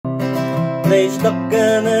They stuck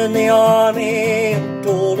him in the army and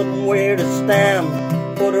told him where to stand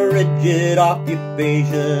for the rigid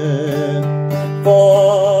occupation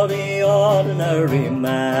for the ordinary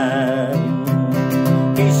man.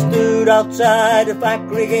 He stood outside the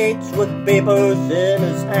factory gates with papers in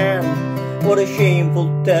his hand. What a shameful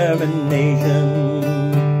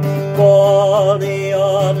termination for the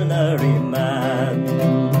ordinary man.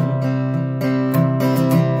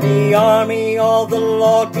 The army of the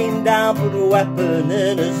Lord came down, put a weapon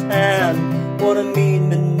in his hand. What a mean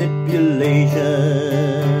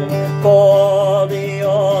manipulation for the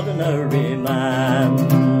ordinary man.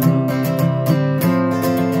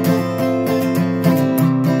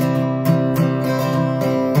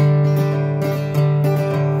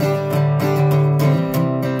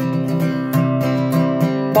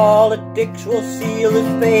 Politics will seal his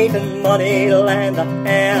fate and money lend a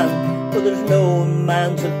hand, but there's no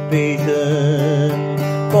emancipation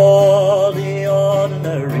for the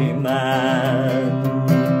ordinary man.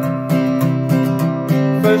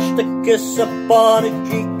 First a kiss upon a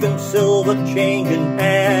cheek and silver change in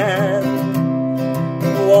hand.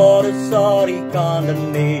 What a sorry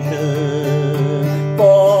condemnation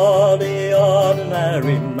for the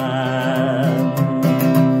ordinary man.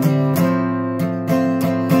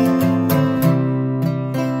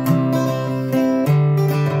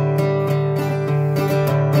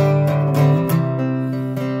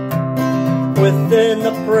 Within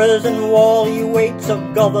the prison wall he waits a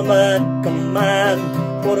government command.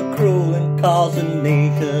 What a cruel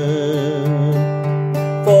incarceration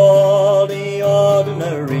for the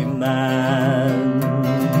ordinary man.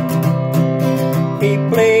 He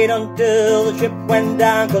played until the ship went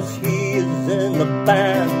down, 'cause he is in the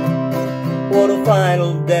band. What a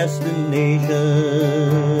final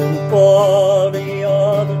destination for the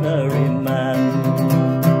ordinary man.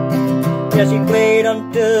 Yes, he played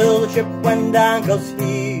until the ship went down, 'cause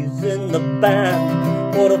he's in the band.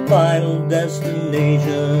 What a final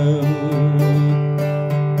destination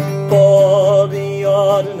for the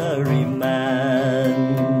ordinary man.